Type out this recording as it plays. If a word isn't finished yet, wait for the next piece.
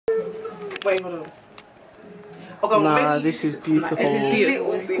Wait, hold on. Okay, nah, maybe this is beautiful. This is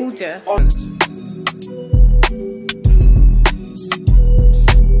beautiful. It's gorgeous.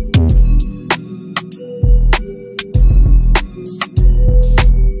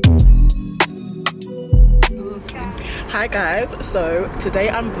 Hi guys, so today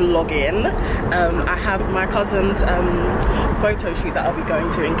I'm vlogging. I have my cousin's photo shoot that I'll be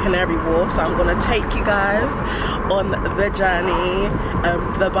going to in Canary Wharf, so I'm gonna take you guys on the journey,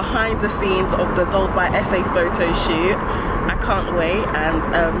 the behind the scenes of the Dolledbyese photo shoot. I can't wait, and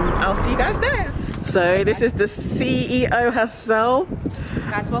I'll see you guys there. So this is the CEO herself.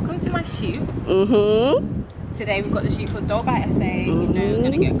 Guys, welcome to my shoot. Today we've got the shoot for Dolledbyese. You know, we're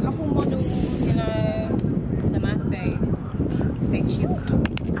gonna get a couple models, you know. It's a nice day. Stay tuned.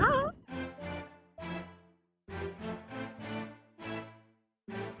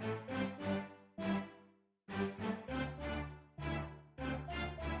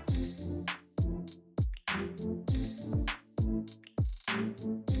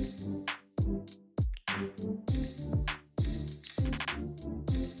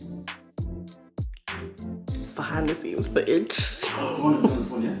 Behind the scenes footage.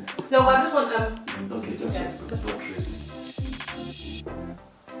 No, I just want Okay, just portraits.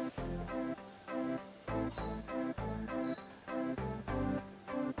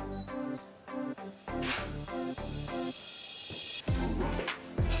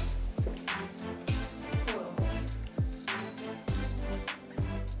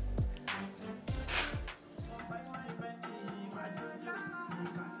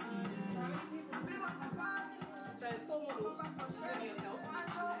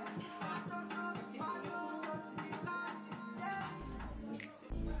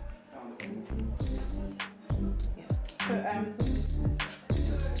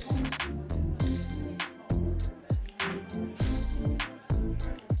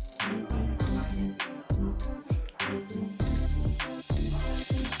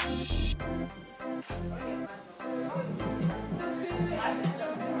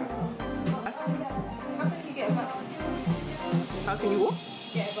 How can you walk?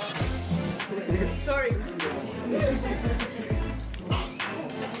 sorry.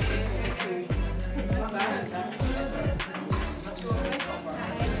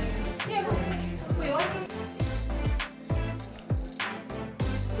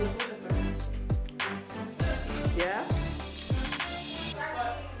 Yeah?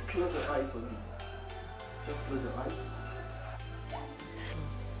 Close your eyes for me. Just close your eyes.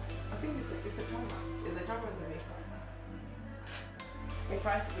 I think it's the camera. Is the camera in the makeup? If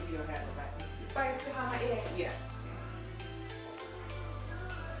I could give you your hair back, you see. Both behind my ear. Yeah.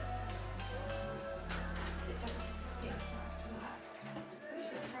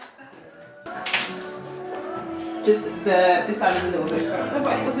 Just this side is a little bit. No,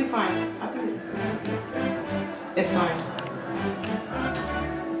 but it'll be fine. I think it's fine.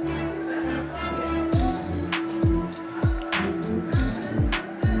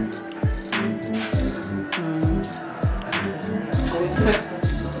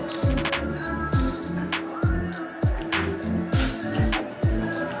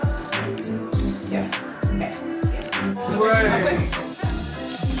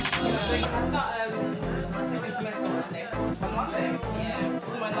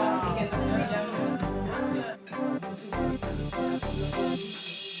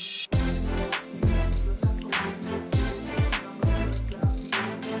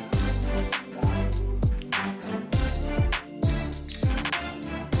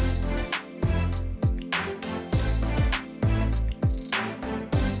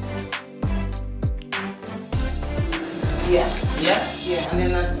 Yeah, and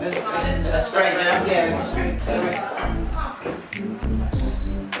then a straight, yeah, straight.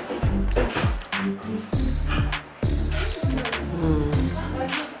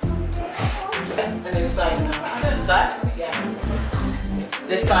 And then side now. Side? Yeah.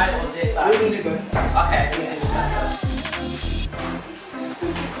 This side or this side? We're gonna do both. Okay, yeah, this side.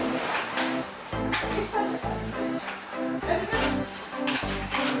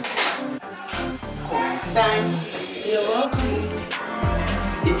 Thank you. You're welcome.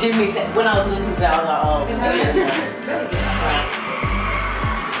 Jimmy said, when I was looking at that, I was like,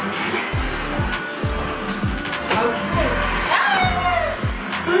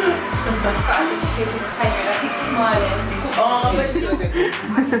 I keep smiling. oh, look at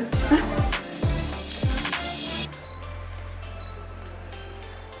it.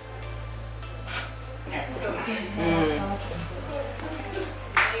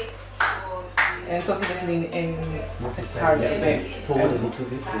 And toss it in hard a bit. Forward a little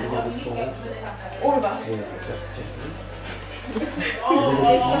bit, forward. All of us? Yeah, just gently. I'm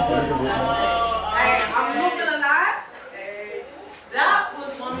not gonna lie. That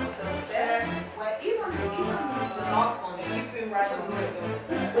was one of the best. Where even the last one, you've been right on the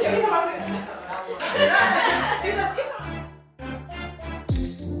way.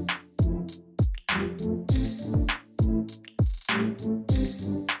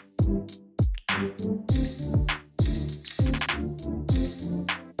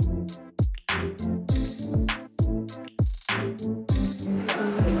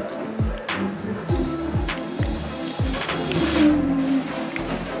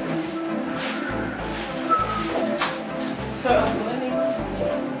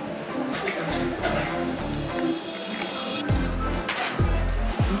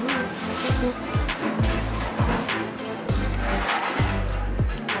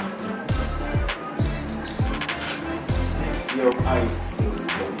 Your eyes.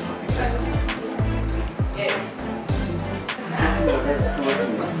 Yes. 700.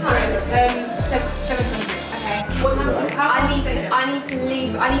 Okay. What time? I need to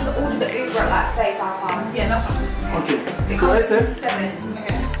leave. I need to order the Uber at like 35 Yeah, that's fine. Okay. It So I comes said, to 7.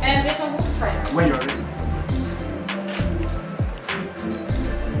 Okay. And this one, what's the price? when you're ready.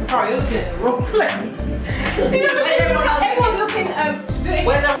 Sorry, you're looking at it wrong place. Everyone's looking doing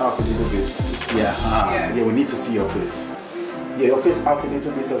Out a little bit. Yeah, yeah, we need to see your face. Yeah, your face out a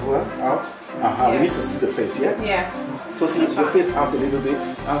little bit as well. Out. We need to see the face, yeah? Yeah. So see your face out a little bit.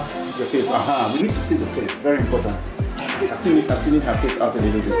 Out your face. We need to see the face. Very important. I still need her face out a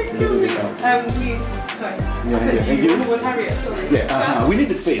little bit. A little bit out. You, sorry. Yeah, yeah. And you? With Harriet, sorry. Yeah, we need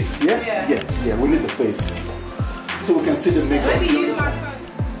the face, yeah? Yeah, we need the face. So we can see the makeup. Maybe use my phone.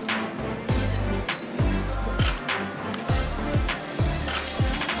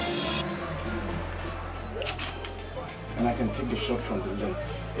 And I can take the shot from the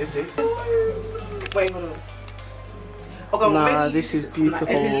lens. Is it? Wait, hold on. Okay, Nah, maybe this is beautiful.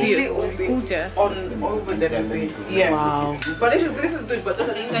 It's a little bit Gorgeous. on over them. Yeah. Wow. But this is good. But So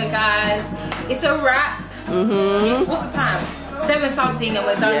guys, it's a wrap. It's, what's the time? 7 something and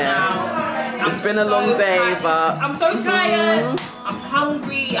we're done now. It's been a long day, tired. but I'm so tired. I'm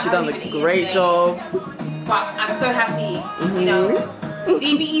hungry. she done a great job. But I'm so happy. You know,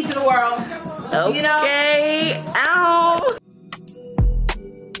 DBE to the world. Okay, You know.